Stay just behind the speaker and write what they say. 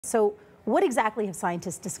So what exactly have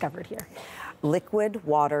scientists discovered here? Liquid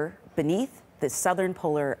water beneath the southern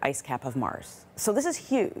polar ice cap of Mars. So this is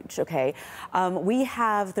huge, okay?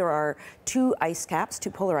 There are two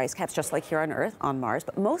polar ice caps, just like here on Earth, on Mars,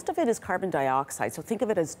 but most of it is carbon dioxide, so think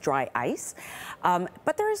of it as dry ice.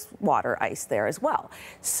 But there is water ice there as well.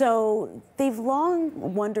 So they've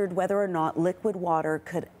long wondered whether or not liquid water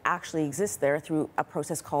could actually exist there through a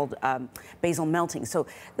process called basal melting. So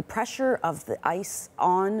the pressure of the ice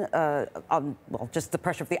just the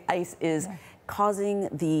pressure of the ice is causing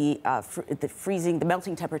the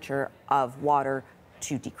melting temperature of water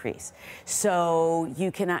to decrease. So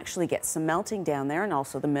you can actually get some melting down there and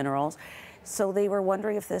also the minerals. So they were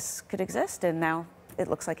wondering if this could exist, and now it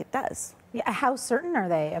looks like it does. Yeah, how certain are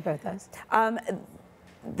they about this?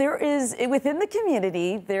 Within the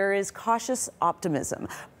community, there is cautious optimism,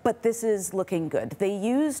 but this is looking good.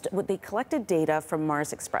 They collected data from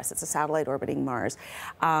Mars Express. It's a satellite orbiting Mars.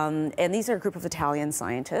 And these are a group of Italian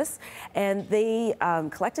scientists. And they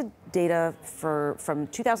collected data from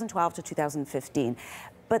 2012 to 2015.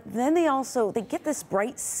 But then they get this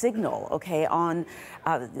bright signal, okay,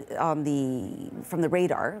 from the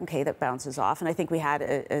radar, okay, that bounces off. And I think we had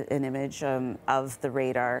an image of the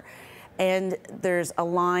radar. And there's a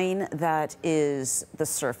line that is the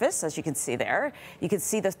surface, as you can see there. You can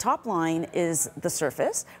see the top line is the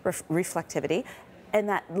surface, reflectivity, and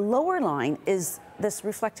that lower line is this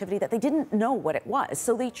reflectivity that they didn't know what it was.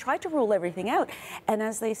 So they tried to rule everything out. And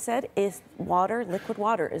as they said, liquid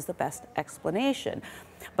water is the best explanation.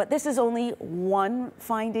 But this is only one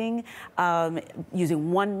finding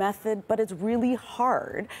using one method, but it's really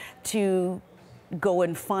hard to go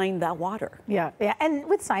and find that water. Yeah. And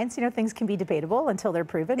with science, things can be debatable until they're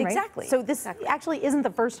proven, right? Exactly. So this actually isn't the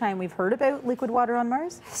first time we've heard about liquid water on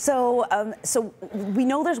Mars? So we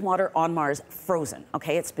know there's water on Mars frozen,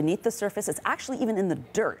 okay? It's beneath the surface. It's actually even in the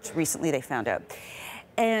dirt, recently they found out.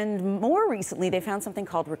 And more recently, they found something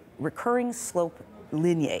called recurring slope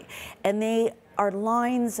lineae. And they are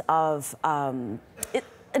lines of,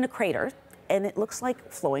 in a crater, and it looks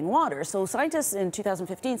like flowing water. So scientists in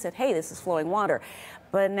 2015 said, hey, this is flowing water.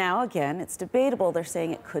 But now, again, it's debatable. They're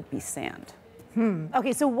saying it could be sand.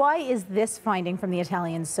 Okay, so why is this finding from the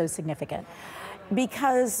Italians so significant?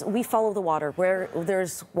 Because we follow the water. Where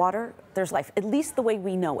there's water, there's life, at least the way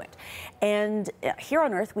we know it. And here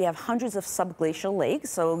on Earth, we have hundreds of subglacial lakes,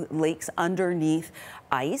 so lakes underneath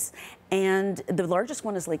ice. And the largest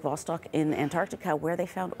one is Lake Vostok in Antarctica, where they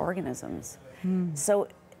found organisms. So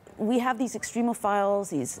we have these extremophiles,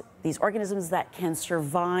 these organisms that can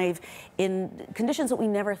survive in conditions that we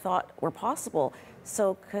never thought were possible.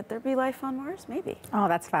 So could there be life on Mars? Maybe. Oh,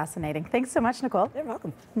 that's fascinating. Thanks so much, Nicole. You're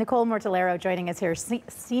welcome. Nicole Mortellero joining us here,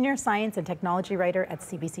 senior science and technology writer at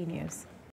CBC News.